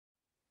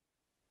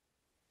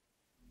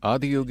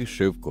आदियोगी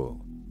शिव को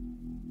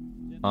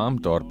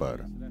आमतौर पर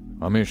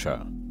हमेशा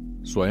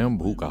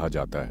स्वयंभू कहा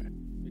जाता है,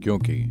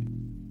 क्योंकि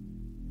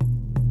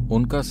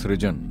उनका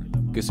सृजन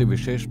किसी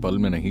विशेष पल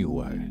में नहीं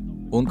हुआ है,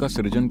 उनका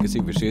सृजन किसी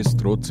विशेष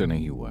स्रोत से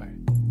नहीं हुआ है,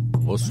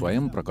 वो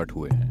स्वयं प्रकट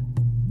हुए हैं।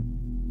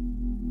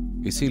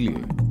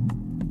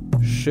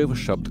 इसीलिए शिव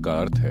शब्द का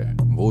अर्थ है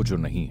वो जो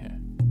नहीं है।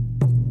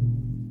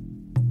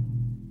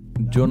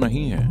 जो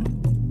नहीं है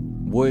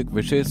वो एक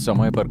विशेष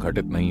समय पर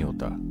घटित नहीं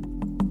होता,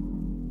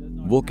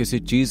 वो किसी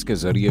चीज के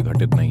जरिए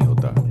घटित नहीं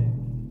होता,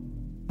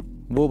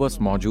 वो बस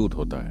मौजूद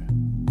होता है।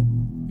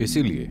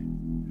 इसीलिए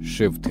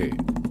शिव थे।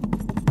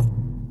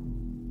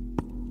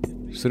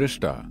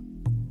 सृष्टा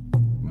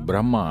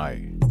ब्रह्मा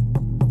आए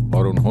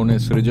और उन्होंने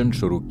सृजन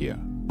शुरू किया,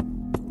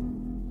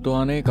 तो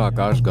अनेक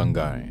आकाश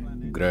गंगाएं,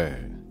 ग्रह,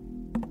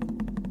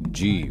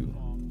 जीव,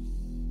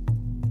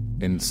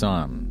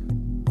 इंसान,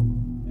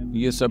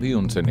 ये सभी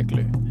उनसे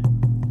निकले।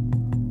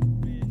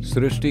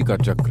 सृष्टि का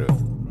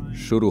चक्र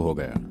शुरू हो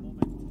गया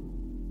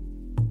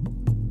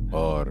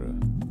और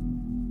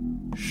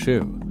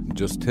शिव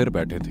जो स्थिर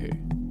बैठे थे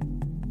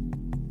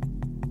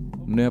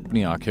ने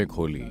अपनी आंखें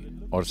खोली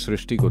और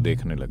सृष्टि को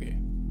देखने लगे।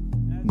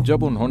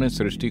 जब उन्होंने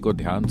सृष्टि को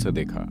ध्यान से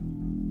देखा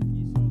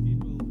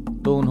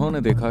तो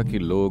उन्होंने देखा कि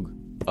लोग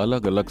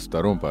अलग अलग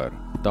स्तरों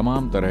पर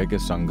तमाम तरह के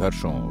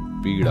संघर्षों,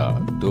 पीड़ा,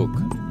 दुख,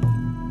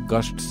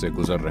 कष्ट से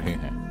गुजर रहे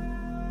हैं।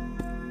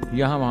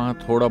 यहां वहां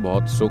थोड़ा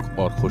बहुत सुख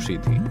और खुशी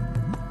थी।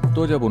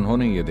 तो जब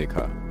उन्होंने ये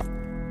देखा,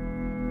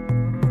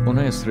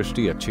 उन्हें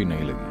सृष्टि अच्छी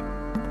नहीं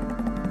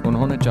लगी।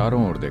 उन्होंने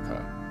चारों ओर देखा,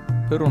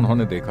 फिर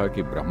उन्होंने देखा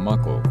कि ब्रह्मा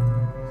को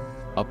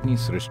अपनी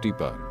सृष्टि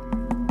पर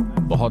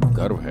बहुत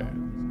गर्व है।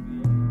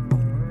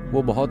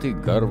 वो बहुत ही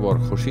गर्व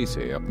और खुशी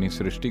से अपनी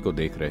सृष्टि को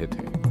देख रहे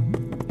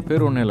थे।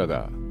 फिर उन्हें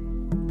लगा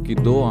कि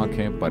दो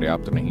आंखें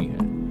पर्याप्त नहीं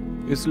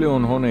हैं, इसलिए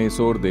उन्होंने इस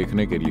ओर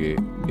देखने के लिए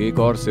एक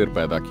और सिर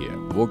पैदा किया।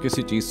 वो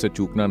किसी चीज से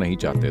चूकना नहीं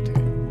चाहते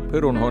थे।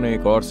 फिर उन्होंने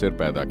एक और सिर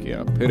पैदा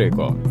किया, फिर एक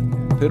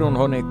और, फिर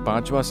उन्होंने एक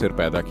पांचवा सिर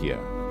पैदा किया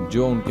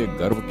जो उनके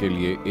गर्व के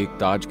लिए एक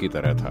ताज की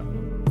तरह था।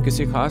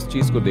 किसी खास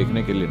चीज को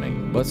देखने के लिए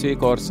नहीं, बस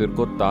एक और सिर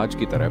को ताज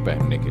की तरह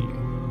पहनने के लिए।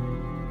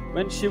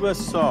 When Shiva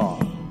saw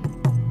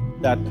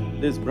that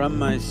this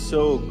Brahma is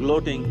so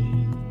gloating,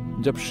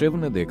 जब शिव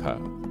ने देखा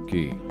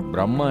कि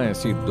ब्रह्मा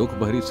ऐसी दुख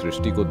भरी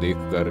सृष्टि को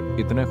देखकर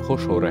इतने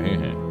खुश हो रहे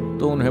हैं,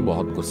 तो उन्हें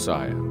बहुत गुस्सा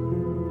आया।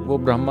 वो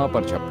ब्रह्मा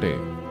पर झपटे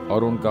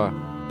और उनका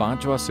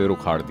पांचवा सिर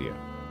उखाड़ दिया।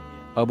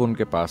 अब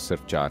उनके पास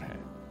सिर्फ चार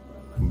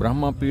हैं।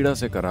 ब्रह्मा पीड़ा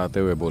से कराते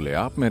हुए बोले,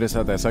 आप मेरे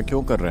साथ ऐसा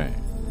क्यों कर रहे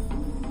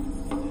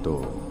हैं? तो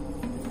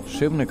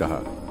शिव ने कहा,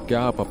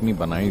 क्या आप अपनी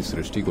बनाई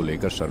सृष्टि को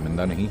लेकर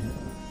शर्मिंदा नहीं हैं?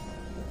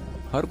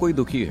 हर कोई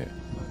दुखी है।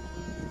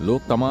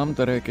 लोग तमाम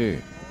तरह के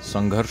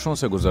संघर्षों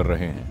से गुजर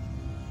रहे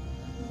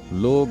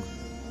हैं। लोग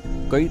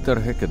कई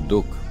तरह के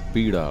दुख,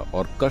 पीड़ा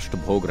और कष्ट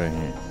भोग रहे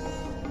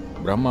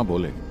हैं। ब्रह्मा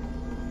बोले,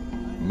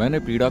 मैंने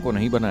पीड़ा को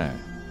नहीं बनाया,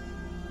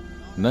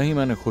 न ही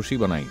मैंने खुशी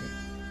बनाई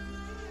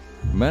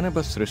है, मैंने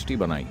बस सृष्टि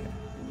बनाई है।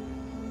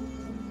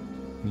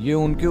 ये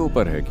उनके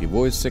ऊपर है कि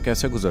वो इससे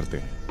कैसे गुजरते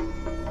हैं,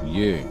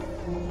 ये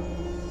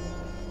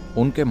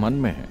उनके मन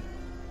में है।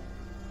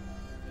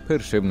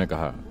 फिर शिव ने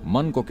कहा,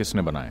 मन को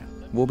किसने बनाया?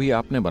 वो भी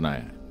आपने बनाया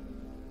है।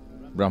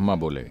 ब्रह्मा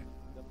बोले,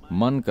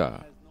 मन का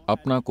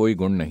अपना कोई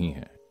गुण नहीं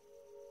है,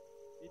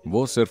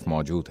 वो सिर्फ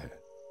मौजूद है।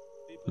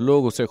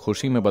 लोग उसे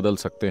खुशी में बदल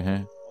सकते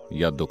हैं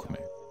या दुख में,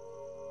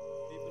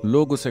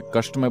 लोग उसे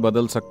कष्ट में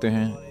बदल सकते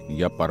हैं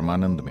या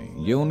परमानंद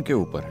में, ये उनके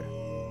ऊपर है।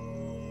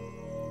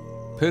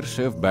 फिर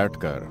शिव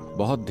बैठकर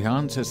बहुत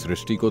ध्यान से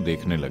सृष्टि को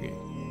देखने लगे।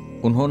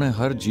 उन्होंने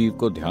हर जीव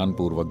को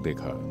ध्यानपूर्वक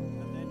देखा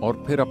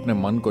और फिर अपने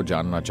मन को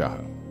जानना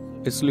चाहा।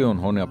 इसलिए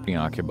उन्होंने अपनी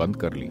आंखें बंद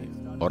कर ली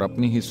और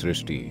अपनी ही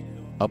सृष्टि,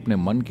 अपने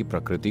मन की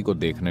प्रकृति को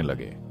देखने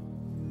लगे।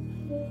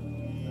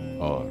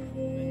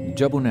 और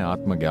जब उन्हें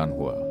आत्मज्ञान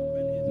हुआ,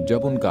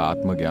 जब उनका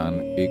आत्मज्ञान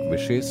एक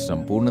विशेष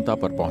संपूर्णता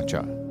पर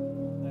पहुंचा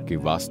कि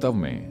वास्तव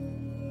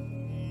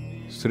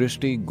में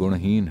सृष्टि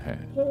गुणहीन है,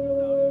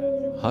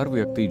 हर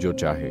व्यक्ति जो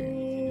चाहे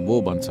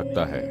वो बन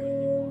सकता है,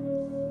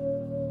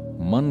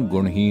 मन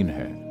गुणहीन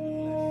है।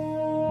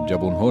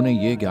 जब उन्होंने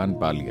ये ज्ञान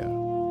पा लिया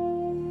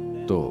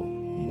तो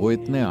वो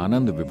इतने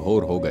आनंद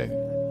विभोर हो गए,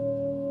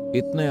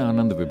 इतने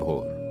आनंद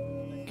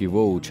विभोर कि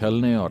वो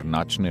उछलने और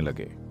नाचने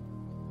लगे।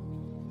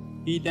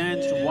 he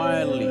danced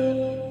wildly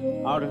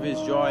out of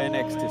his joy and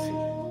ecstasy.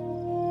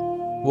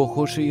 वो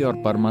खुशी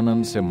और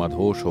परमानंद से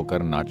मदहोश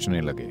होकर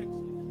नाचने लगे।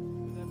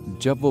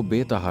 जब वो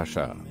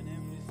बेतहाशा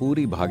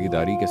पूरी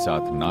भागीदारी के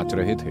साथ नाच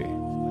रहे थे,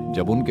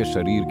 जब उनके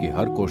शरीर की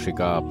हर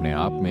कोशिका अपने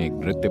आप में एक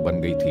नृत्य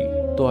बन गई थी,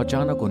 तो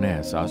अचानक उन्हें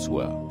एहसास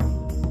हुआ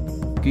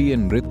कि ये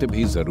नृत्य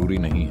भी जरूरी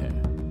नहीं है।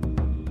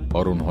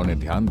 और उन्होंने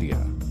ध्यान दिया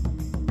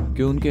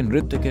कि उनके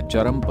नृत्य के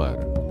चरम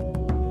पर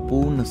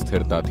पूर्ण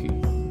स्थिरता थी।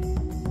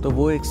 तो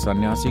वो एक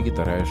सन्यासी की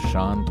तरह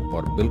शांत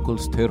और बिल्कुल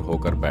स्थिर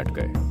होकर बैठ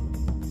गए।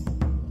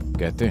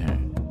 कहते हैं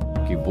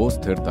कि वो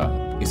स्थिरता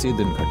इसी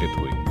दिन घटित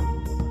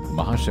हुई।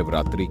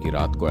 महाशिवरात्रि की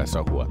रात को ऐसा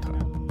हुआ था।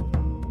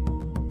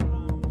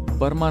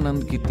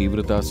 परमानंद की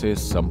तीव्रता से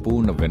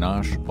संपूर्ण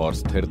विनाश और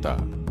स्थिरता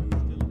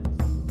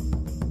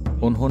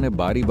उन्होंने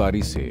बारी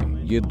बारी से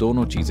ये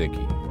दोनों चीजें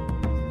की।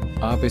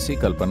 आप इसी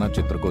कल्पना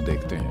चित्र को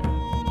देखते हैं,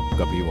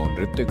 कभी वो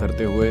नृत्य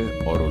करते हुए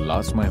और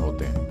उल्लासमय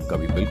होते हैं,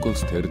 कभी बिल्कुल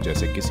स्थिर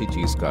जैसे किसी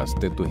चीज का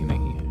अस्तित्व ही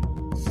नहीं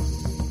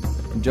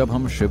है। जब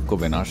हम शिव को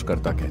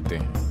विनाशकर्ता कहते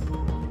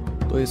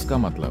हैं तो इसका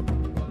मतलब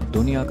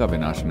दुनिया का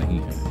विनाश नहीं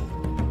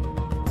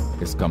है।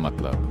 इसका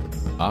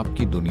मतलब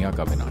आपकी दुनिया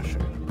का विनाश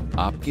है।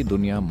 आपकी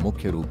दुनिया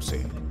मुख्य रूप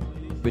से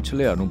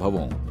पिछले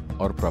अनुभवों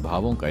और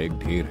प्रभावों का एक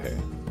ढेर है।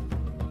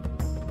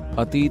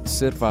 अतीत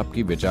सिर्फ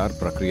आपकी विचार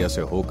प्रक्रिया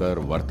से होकर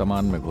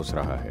वर्तमान में घुस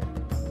रहा है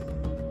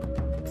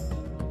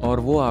और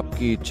वो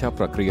आपकी इच्छा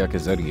प्रक्रिया के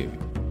जरिए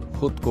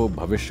खुद को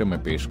भविष्य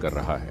में पेश कर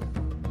रहा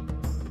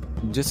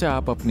है। जिसे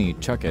आप अपनी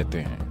इच्छा कहते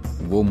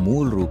हैं वो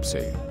मूल रूप से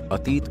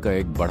अतीत का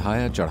एक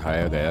बढ़ाया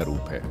चढ़ाया गया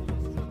रूप है।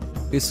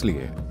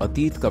 इसलिए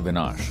अतीत का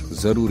विनाश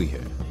जरूरी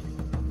है,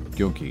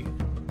 क्योंकि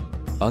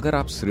अगर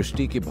आप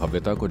सृष्टि की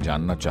भव्यता को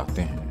जानना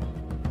चाहते हैं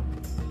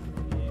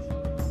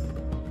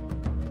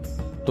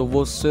तो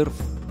वो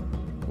सिर्फ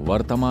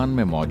वर्तमान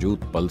में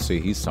मौजूद पल से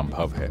ही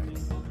संभव है,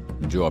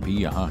 जो अभी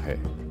यहां है।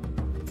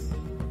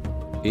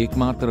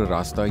 एकमात्र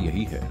रास्ता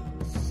यही है।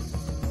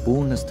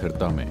 पूर्ण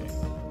स्थिरता में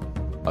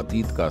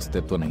अतीत का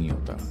अस्तित्व नहीं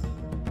होता।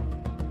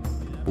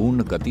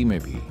 पूर्ण गति में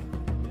भी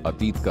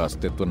अतीत का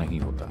अस्तित्व नहीं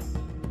होता।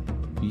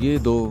 ये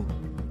दो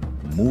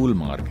मूल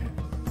मार्ग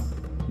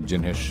हैं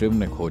जिन्हें शिव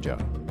ने खोजा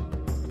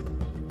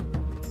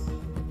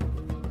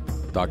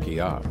ताकि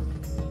आप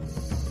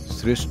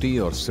सृष्टि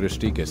और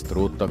सृष्टि के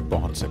स्रोत तक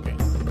पहुंच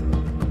सकें।